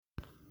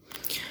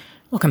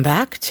Welcome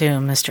back to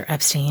Mr.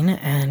 Epstein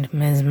and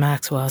Ms.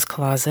 Maxwell's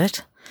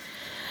Closet.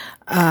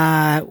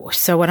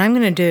 So what I'm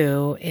going to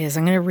do is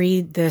I'm going to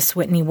read this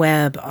Whitney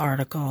Webb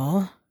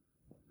article.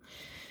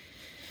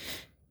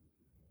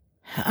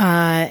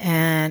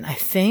 And I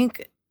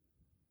think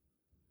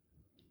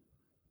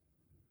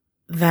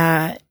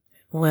that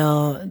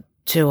will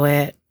do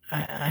it.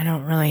 I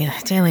don't really,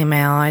 Daily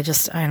Mail, I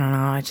don't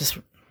know. I just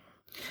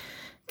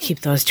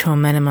keep those to a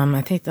minimum.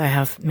 I think that I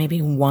have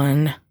maybe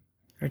one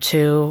or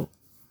two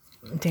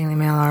Daily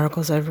Mail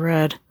articles I've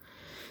read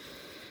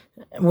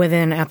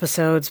within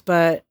episodes,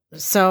 but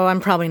so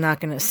I'm probably not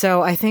going to.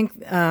 So I think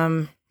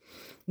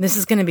this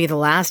is going to be the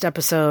last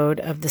episode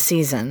of the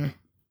season.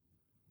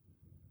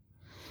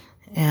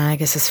 And I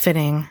guess it's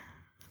fitting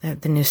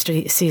that the new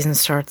season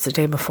starts the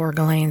day before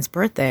Ghislaine's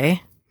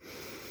birthday.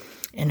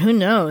 And who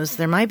knows,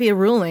 there might be a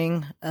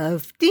ruling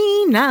of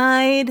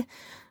denied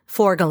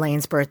for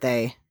Ghislaine's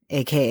birthday,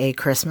 aka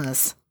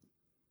Christmas.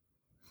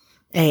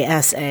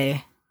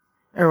 ASA.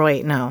 Or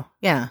wait, no.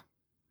 Yeah.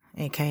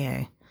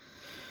 AKA.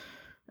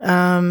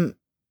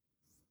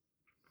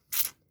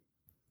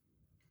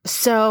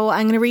 So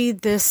I'm going to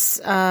read this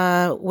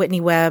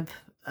Whitney Webb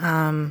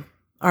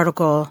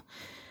article,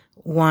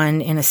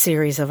 one in a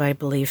series of, I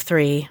believe,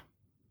 3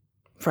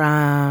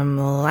 from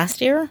last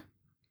year.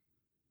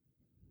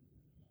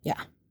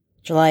 Yeah.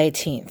 July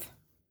 18th.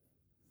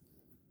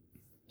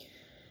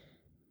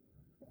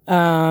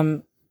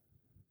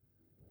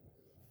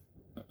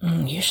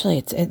 Usually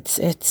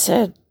it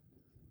said,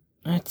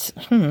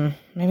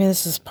 maybe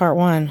this is part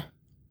 1.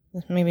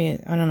 Maybe,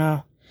 I don't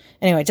know.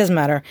 Anyway, it doesn't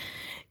matter.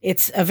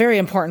 It's a very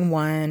important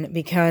one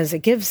because it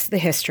gives the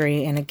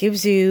history and it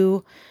gives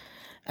you,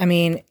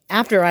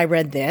 after I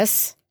read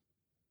this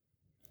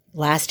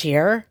last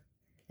year,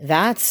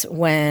 that's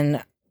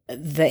when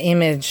the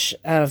image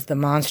of the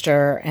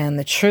monster and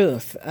the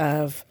truth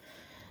of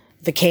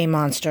the K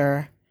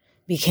monster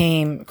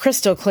became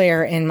crystal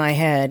clear in my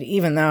head,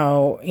 even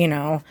though,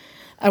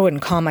 I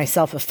wouldn't call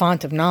myself a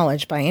font of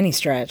knowledge by any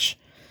stretch,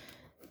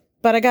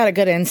 but I got a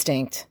good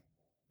instinct,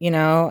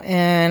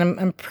 and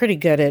I'm pretty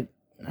good at,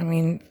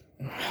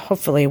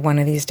 hopefully one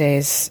of these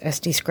days,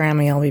 SD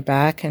Scrammy will be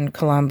back and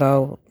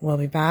Columbo will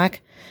be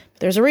back.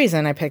 But there's a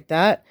reason I picked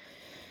that.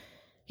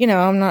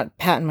 I'm not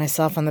patting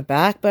myself on the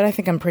back, but I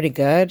think I'm pretty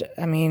good.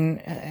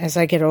 As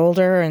I get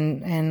older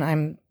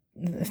and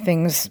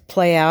things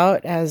play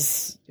out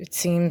as it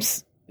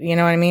seems,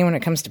 when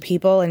it comes to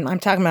people, and I'm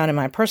talking about in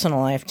my personal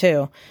life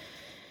too.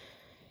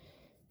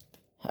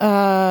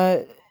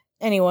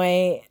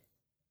 Anyway,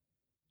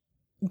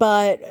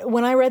 but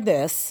when I read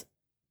this,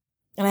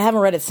 and I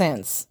haven't read it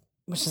since,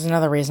 which is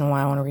another reason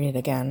why I want to read it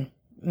again.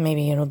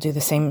 Maybe it'll do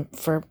the same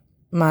for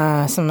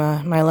some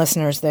of my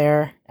listeners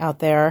out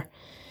there.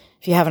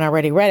 If you haven't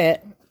already read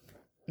it,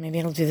 maybe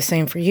it'll do the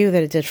same for you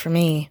that it did for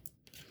me.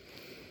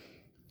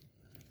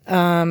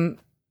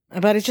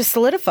 But it just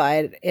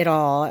solidified it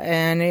all,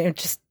 and it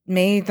just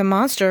made the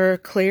monster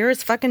clear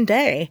as fucking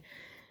day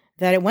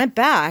that it went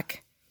back.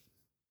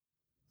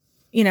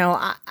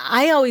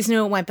 I always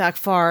knew it went back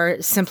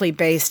far simply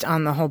based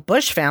on the whole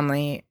Bush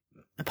family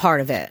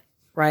part of it,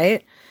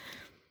 right?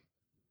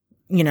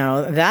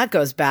 That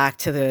goes back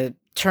to the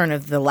turn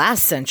of the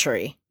last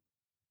century.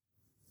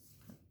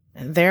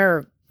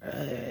 Their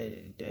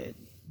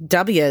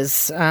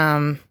W's,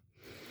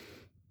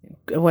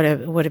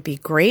 would it be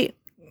great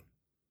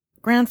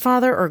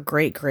grandfather or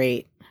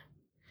great?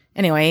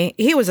 Anyway,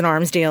 he was an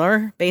arms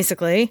dealer,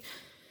 basically,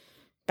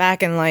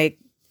 back in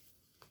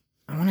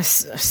I want to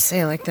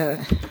say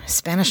the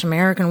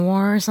Spanish-American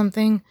War or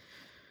something.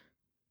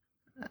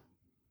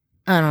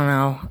 I don't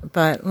know,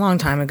 but a long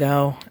time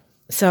ago.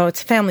 So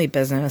it's family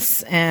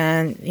business,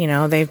 and,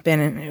 they've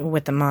been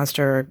with the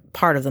monster,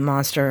 part of the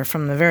monster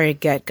from the very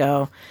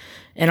get-go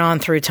and on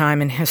through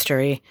time and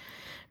history.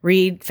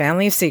 Read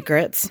Family of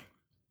Secrets.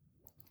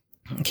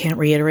 I can't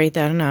reiterate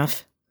that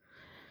enough.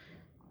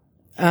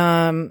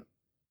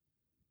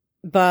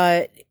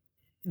 But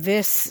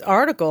this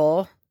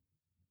article,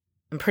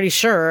 I'm pretty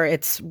sure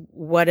it's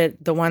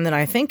the one that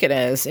I think it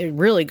is. It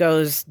really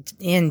goes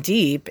in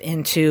deep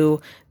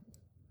into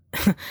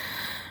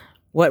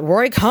what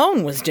Roy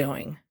Cohn was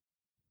doing.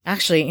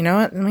 Actually, you know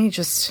what? Let me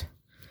just,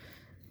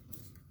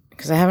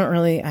 because I haven't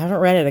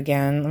read it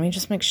again. Let me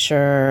just make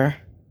sure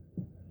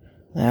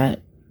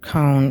that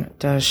Cohn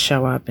does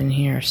show up in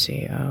here.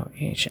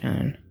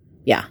 Cohn.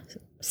 Yeah,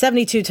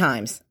 72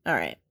 times. All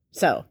right.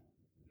 So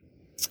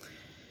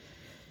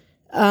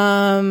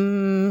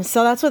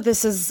that's what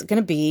this is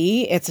going to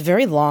be. It's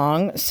very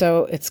long,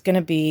 so it's going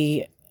to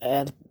be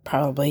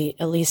probably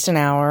at least an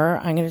hour.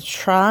 I'm going to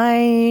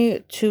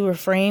try to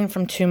refrain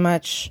from too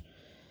much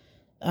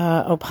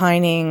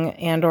opining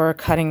and or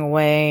cutting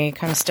away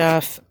kind of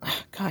stuff.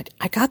 God,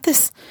 I got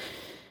this.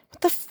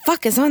 What the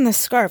fuck is on this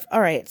scarf? All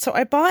right, so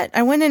I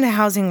went into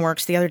Housing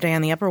Works the other day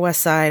on the Upper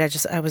West Side.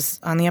 I was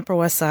on the Upper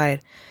West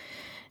Side,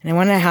 and I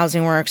went into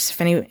Housing Works. If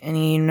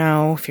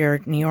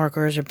you're New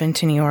Yorkers or been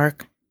to New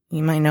York,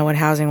 you might know what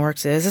Housing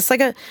Works is. It's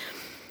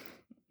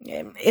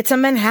a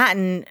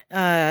Manhattan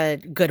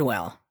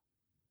Goodwill.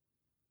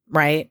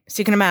 right? So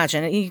you can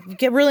imagine you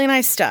get really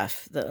nice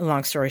stuff.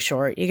 Long story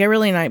short, you get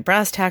really nice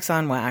brass tacks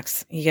on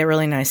wax. You get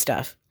really nice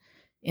stuff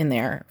in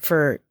there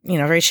for,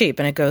 very cheap,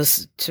 and it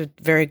goes to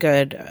very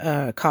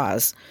good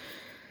cause.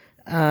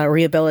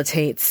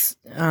 Rehabilitates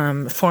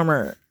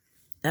former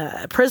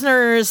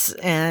prisoners,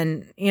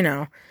 and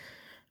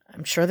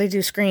I'm sure they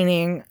do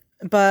screening.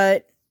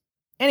 But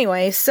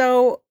anyway,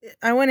 so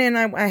I went in.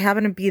 I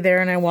happened to be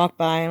there, and I walked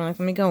by. And I'm like,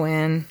 let me go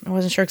in. I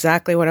wasn't sure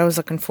exactly what I was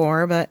looking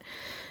for, but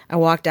I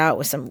walked out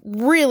with some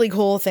really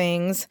cool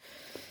things.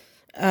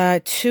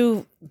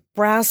 2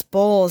 brass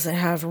bowls that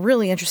have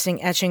really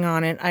interesting etching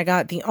on it. I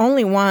got the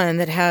only one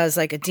that has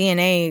like a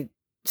DNA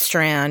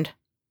strand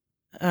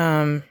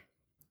on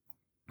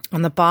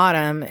the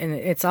bottom, and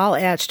it's all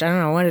etched. I don't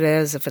know what it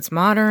is. If it's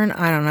modern,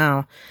 I don't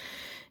know.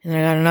 And then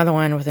I got another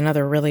one with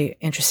another really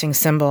interesting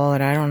symbol,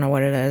 and I don't know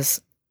what it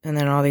is. And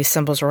then all these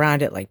symbols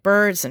around it, like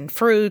birds and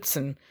fruits.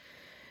 And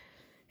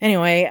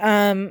anyway,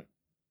 and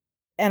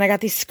I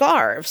got these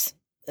scarves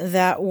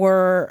that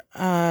were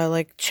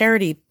like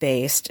charity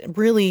based,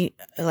 really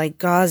like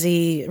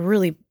gauzy,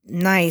 really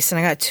nice. And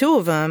I got 2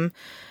 of them.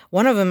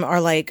 One of them are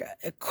like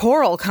a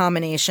coral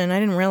combination. I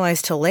didn't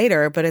realize till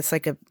later, but it's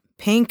like a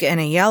pink and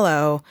a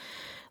yellow,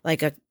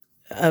 like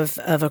of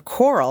a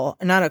coral,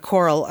 not a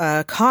coral,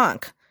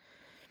 conch.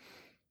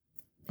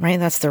 Right?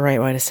 That's the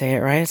right way to say it,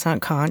 right? It's not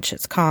conch,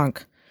 it's conch.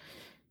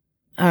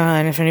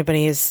 And if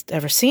anybody has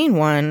ever seen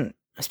one,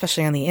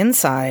 especially on the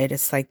inside,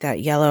 it's like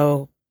that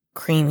yellow,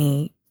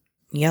 creamy,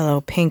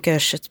 yellow,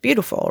 pinkish. It's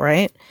beautiful,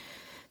 right?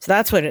 So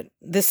that's what and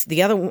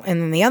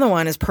then the other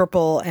one is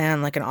purple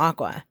and like an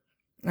aqua.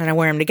 And I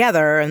wear them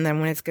together, and then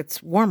when it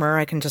gets warmer,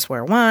 I can just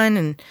wear one,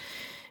 and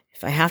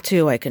if I have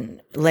to, I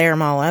can layer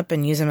them all up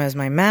and use them as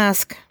my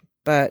mask,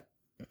 but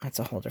that's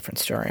a whole different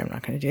story. I'm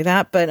not going to do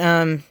that. But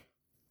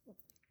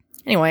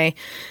anyway,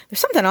 there's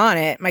something on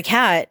it. My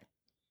cat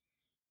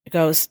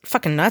goes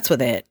fucking nuts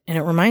with it, and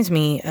it reminds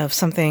me of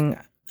something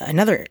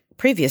another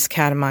previous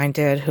cat of mine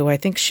did, who I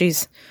think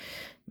she's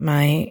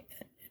my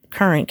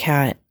current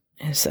cat,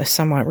 is a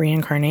somewhat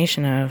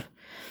reincarnation of.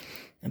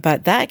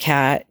 But that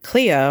cat,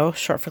 Cleo,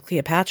 short for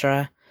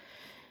Cleopatra,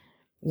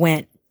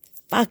 went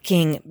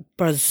fucking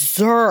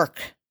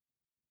berserk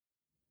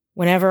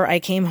whenever I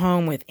came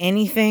home with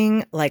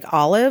anything like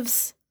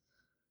olives,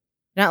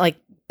 not like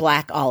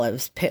black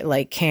olives,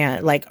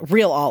 like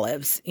real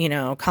olives,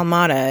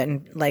 Kalmata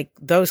and like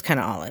those kind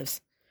of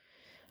olives.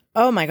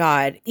 Oh my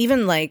God.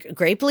 Even like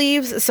grape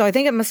leaves. So I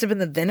think it must have been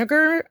the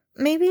vinegar,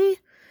 maybe.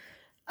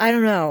 I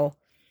don't know.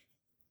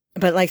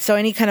 But like, so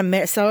any kind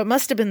of, so it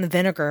must have been the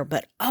vinegar,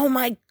 but oh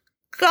my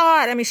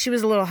God. I mean, she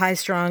was a little high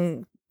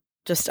strung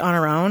just on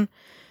her own,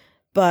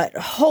 but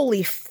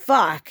holy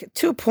fuck,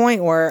 to a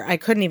point where I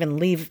couldn't even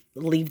leave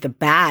the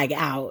bag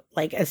out.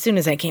 Like as soon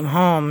as I came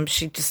home,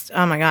 she just,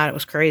 oh my God, it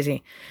was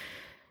crazy.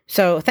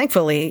 So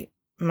thankfully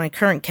my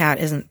current cat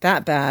isn't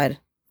that bad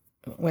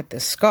with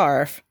this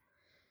scarf,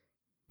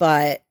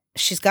 but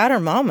she's got her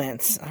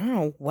moments. I don't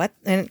know what,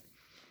 and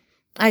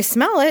I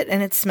smell it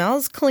and it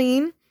smells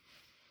clean.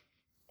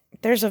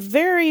 There's a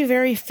very,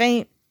 very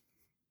faint,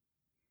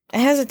 I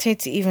hesitate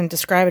to even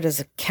describe it as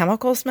a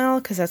chemical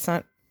smell because that's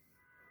not,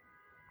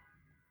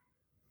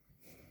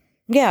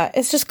 yeah,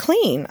 it's just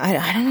clean. I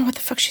don't know what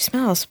the fuck she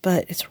smells,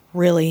 but it's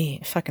really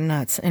fucking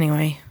nuts.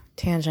 Anyway,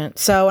 tangent.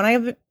 So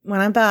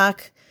when I'm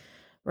back,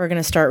 we're going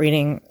to start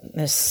reading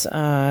this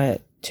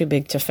Too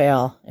Big to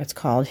Fail. It's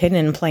called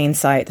Hidden in Plain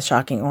Sight, The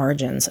Shocking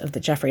Origins of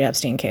the Jeffrey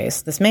Epstein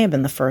Case. This may have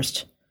been the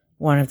first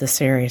one of the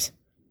series.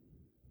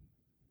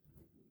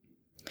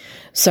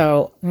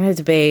 So I'm going to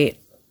debate.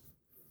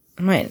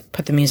 I might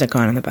put the music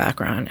on in the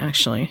background,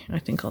 actually. I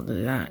think I'll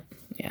do that.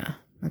 Yeah.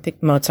 I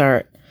think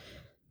Mozart.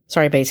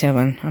 Sorry,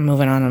 Beethoven. I'm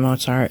moving on to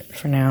Mozart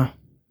for now.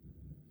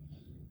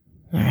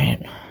 All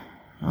right.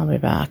 I'll be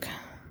back.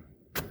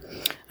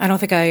 I don't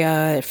think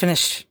I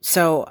finished.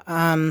 So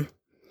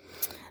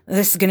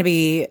this is going to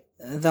be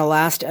the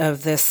last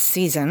of this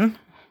season.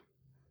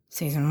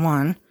 Season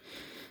 1.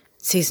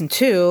 Season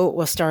 2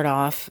 will start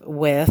off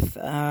with...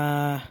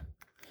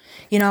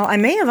 I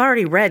may have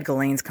already read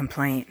Ghislaine's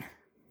complaint.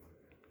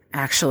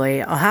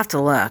 Actually, I'll have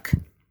to look.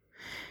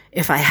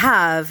 If I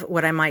have,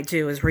 what I might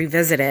do is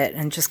revisit it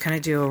and just kind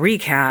of do a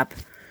recap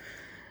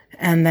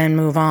and then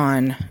move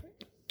on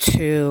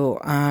to,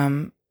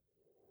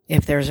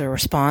 if there's a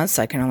response,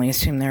 I can only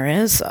assume there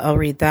is. I'll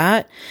read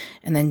that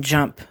and then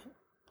jump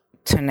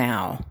to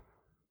now,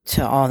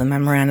 to all the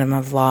memorandum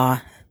of law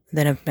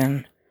that have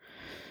been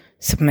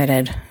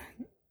submitted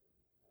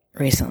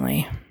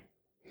recently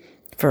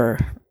for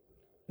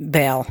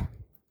bail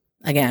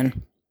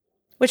again,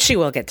 which she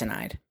will get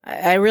denied.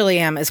 I really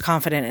am as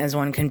confident as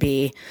one can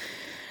be.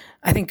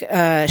 I think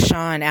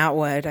Sean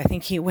Atwood, I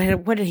think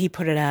what did he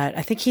put it at?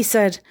 I think he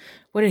said,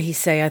 what did he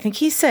say? I think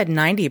he said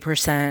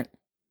 90%.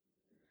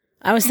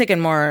 I was thinking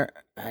more,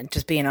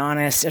 just being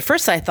honest. At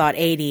first I thought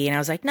 80, and I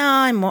was like, no,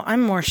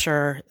 I'm more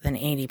sure than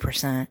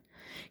 80%.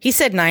 He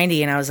said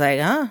 90, and I was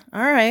like, all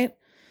right.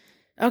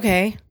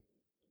 Okay.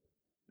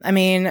 I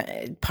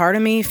mean, part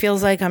of me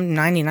feels like I'm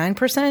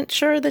 99%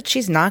 sure that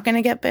she's not going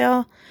to get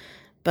bail,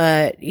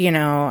 But,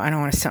 I don't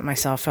want to set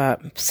myself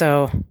up.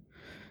 So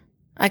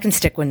I can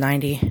stick with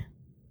 90%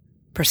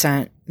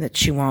 that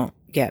she won't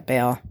get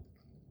bail.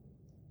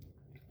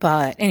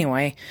 But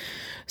anyway,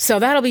 so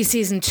that'll be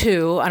season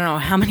 2. I don't know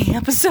how many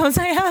episodes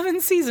I have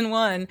in season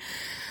 1.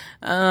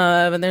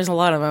 But there's a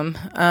lot of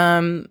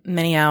them.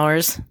 Many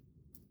hours.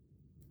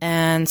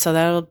 And so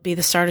that'll be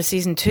the start of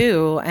season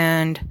 2.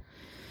 And,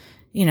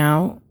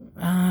 I'll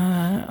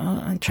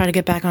try to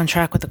get back on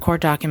track with the court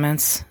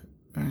documents.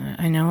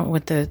 I know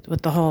with the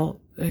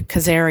whole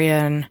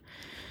Kazarian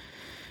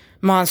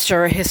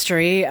monster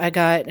history,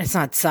 it's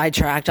not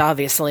sidetracked,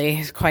 obviously.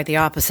 It's quite the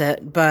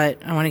opposite.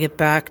 But I want to get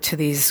back to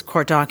these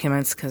court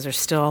documents because there's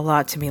still a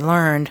lot to be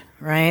learned,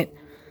 right?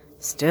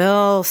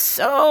 Still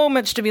so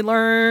much to be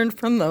learned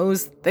from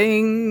those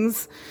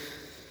things.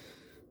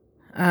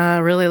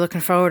 Really looking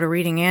forward to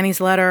reading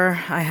Annie's letter.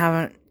 I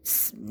haven't,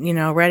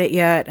 read it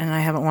yet, and I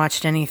haven't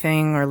watched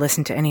anything or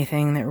listened to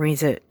anything that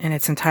reads it in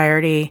its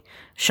entirety.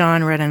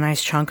 Sean read a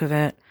nice chunk of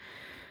it.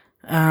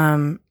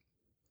 So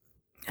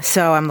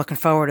I'm looking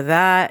forward to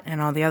that and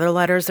all the other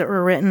letters that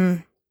were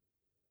written.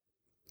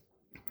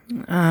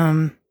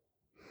 And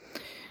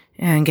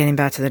getting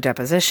back to the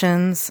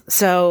depositions.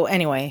 So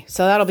anyway,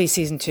 that'll be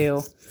season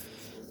 2.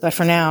 But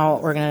for now,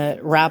 we're going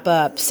to wrap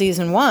up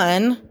season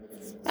 1.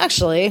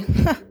 Actually,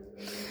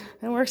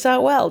 it works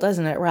out well,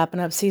 doesn't it?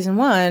 Wrapping up season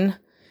 1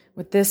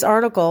 with this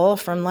article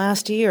from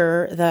last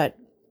year that,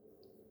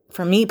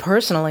 for me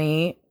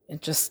personally,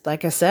 it just,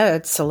 like I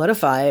said,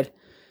 solidified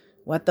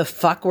what the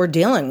fuck we're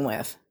dealing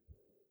with.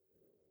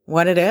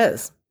 What it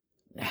is.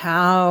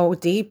 How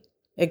deep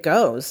it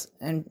goes.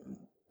 And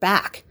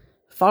back.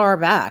 Far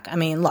back. I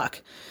mean,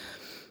 look.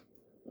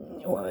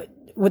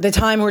 With the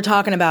time we're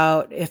talking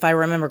about, if I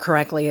remember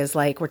correctly, is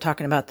like we're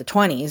talking about the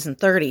 20s and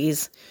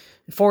 30s.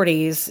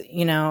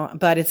 40s,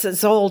 but it's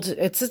as old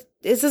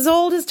as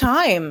old as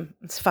time.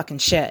 It's fucking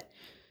shit.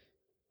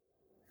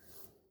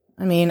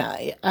 I mean,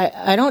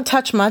 I don't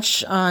touch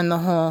much on the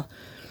whole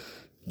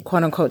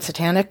quote unquote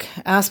satanic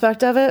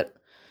aspect of it.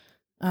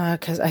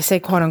 Cause I say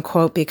quote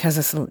unquote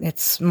because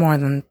it's more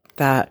than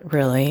that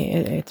really.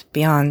 It's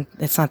beyond,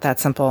 it's not that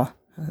simple.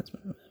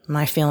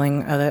 My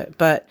feeling of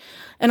it,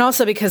 and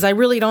also because I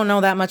really don't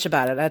know that much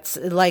about it. That's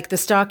like the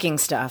stalking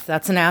stuff.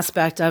 That's an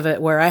aspect of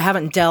it where I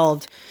haven't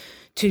delved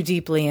too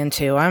deeply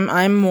into.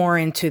 I'm more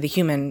into the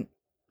human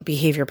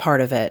behavior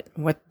part of it,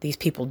 what these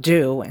people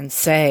do and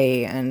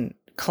say and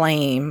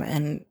claim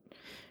and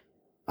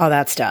all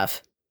that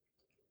stuff,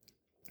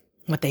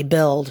 what they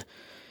build.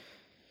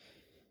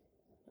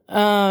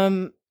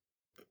 The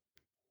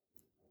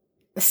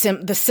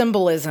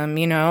symbolism,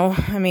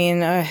 I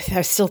mean,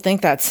 I still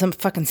think that some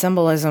fucking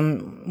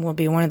symbolism will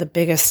be one of the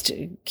biggest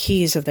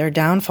keys of their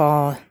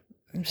downfall.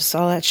 Just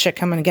all that shit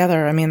coming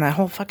together. I mean, that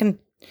whole fucking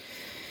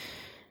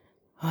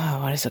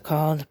what is it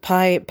called?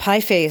 Pie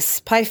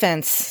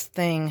fence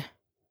thing.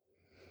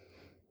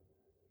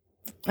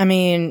 I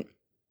mean,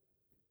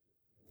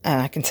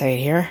 I can say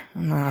it here.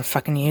 I'm not on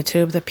fucking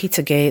YouTube. The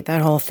Pizzagate,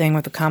 that whole thing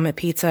with the Comet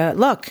Pizza.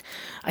 Look,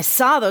 I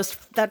saw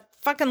that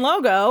fucking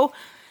logo,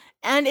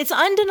 and it's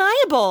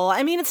undeniable.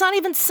 I mean, it's not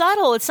even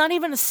subtle. It's not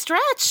even a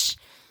stretch.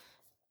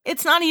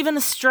 It's not even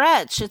a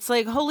stretch. It's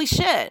like, holy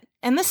shit.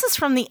 And this is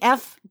from the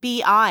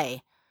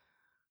FBI.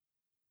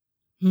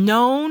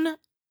 Known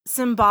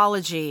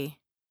symbology.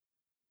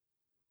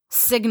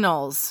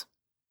 Signals.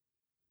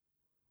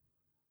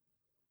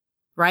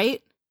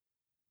 Right?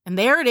 And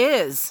there it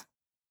is.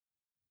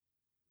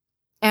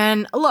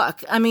 And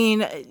look, I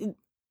mean,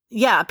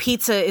 yeah,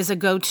 pizza is a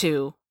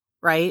go-to,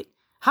 right?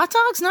 Hot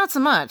dogs, not so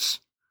much.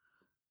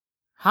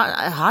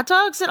 Hot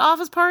dogs at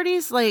office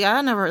parties? Like,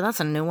 that's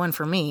a new one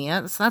for me.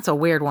 That's a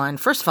weird one.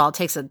 First of all, it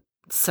takes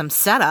some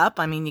setup.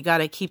 I mean, you got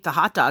to keep the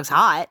hot dogs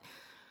hot.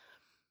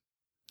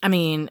 I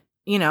mean,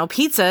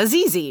 pizza is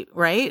easy,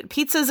 right?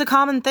 Pizza is a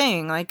common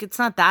thing. Like, it's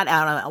not that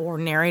out of the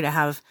ordinary to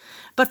have.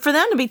 But for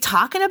them to be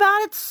talking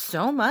about it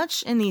so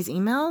much in these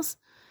emails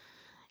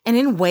and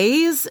in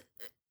ways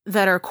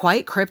that are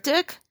quite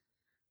cryptic,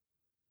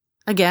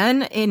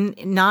 again, in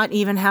not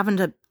even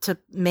having to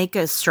make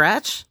a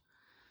stretch,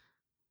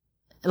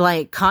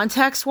 like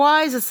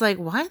context-wise, it's like,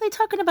 why are they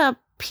talking about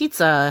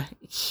pizza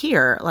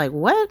here? Like,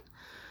 what?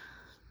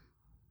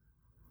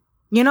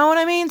 You know what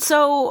I mean?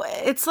 So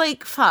it's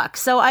like, fuck.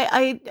 So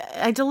I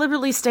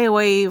deliberately stay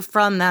away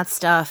from that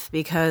stuff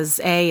because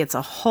it's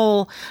a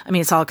whole, I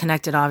mean, it's all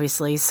connected,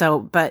 obviously. So,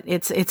 but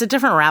it's a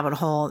different rabbit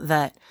hole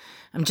that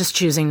I'm just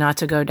choosing not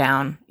to go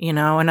down,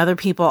 and other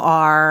people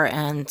are,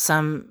 and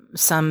some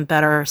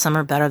better, some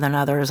are better than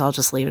others. I'll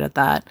just leave it at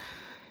that.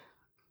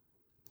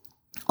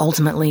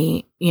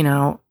 Ultimately,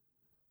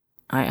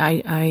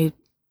 I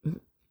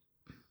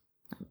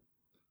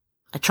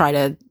try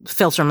to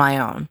filter my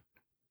own.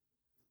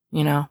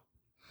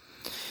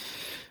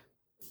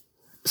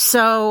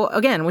 So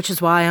again, which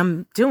is why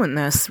I'm doing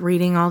this,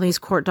 reading all these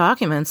court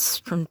documents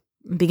from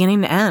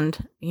beginning to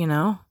end,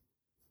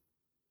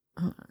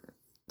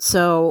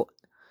 So,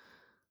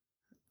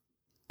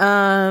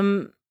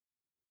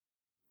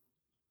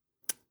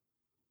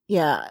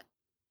 yeah,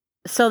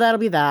 so that'll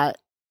be that.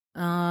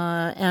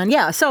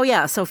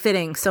 So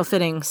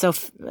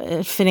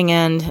fitting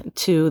end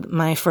to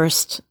my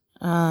first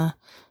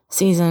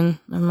season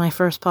of my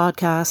first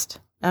podcast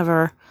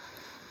ever,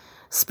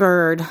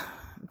 spurred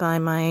by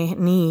my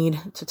need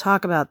to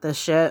talk about this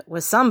shit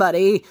with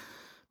somebody,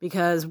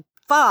 because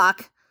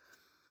fuck.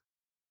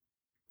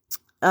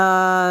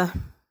 A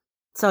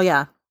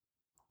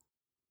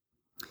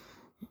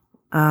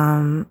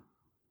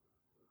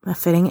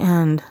fitting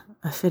end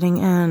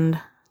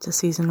to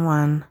season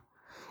 1,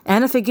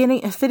 and a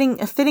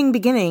fitting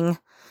beginning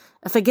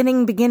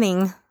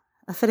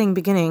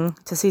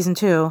to season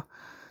 2.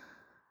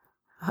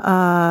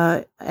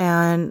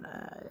 And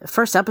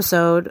first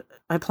episode,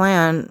 I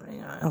plan,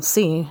 I'll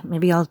see,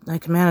 maybe I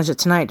can manage it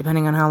tonight,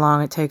 depending on how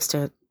long it takes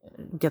to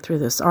get through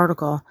this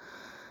article.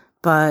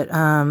 But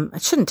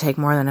it shouldn't take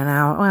more than an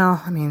hour.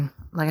 Well, I mean,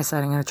 like I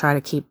said, I'm going to try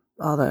to keep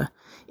all the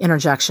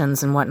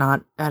interjections and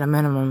whatnot at a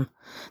minimum.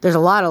 There's a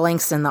lot of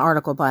links in the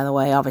article, by the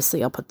way.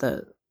 Obviously, I'll put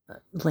the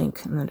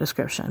link in the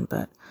description.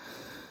 But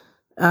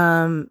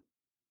and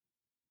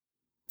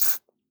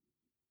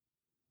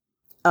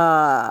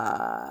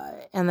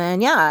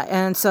then,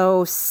 and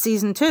so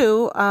season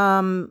 2,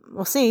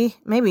 we'll see.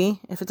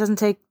 Maybe if it doesn't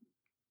take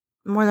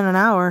more than an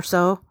hour or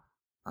so,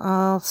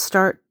 I'll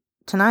start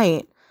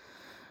tonight.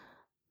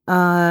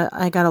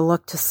 I gotta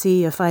look to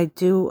see if I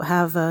do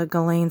have a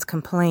Ghislaine's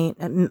complaint.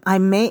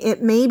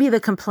 It may be the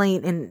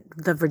complaint in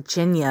the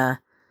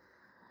Virginia.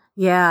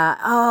 Yeah.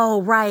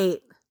 Oh,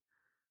 right.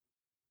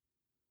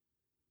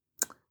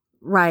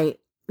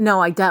 No,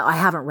 I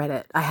haven't read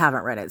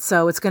it.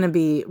 So it's going to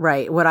be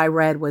right. What I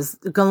read was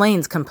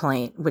Ghislaine's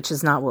complaint, which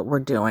is not what we're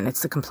doing.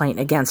 It's the complaint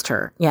against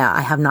her. Yeah,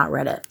 I have not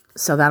read it.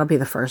 So that'll be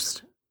the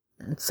first.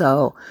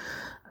 So,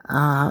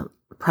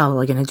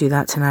 probably going to do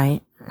that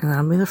tonight. And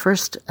that'll be the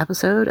first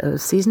episode of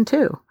season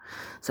 2.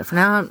 So for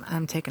now,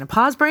 I'm taking a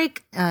pause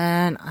break,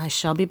 and I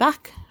shall be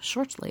back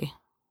shortly.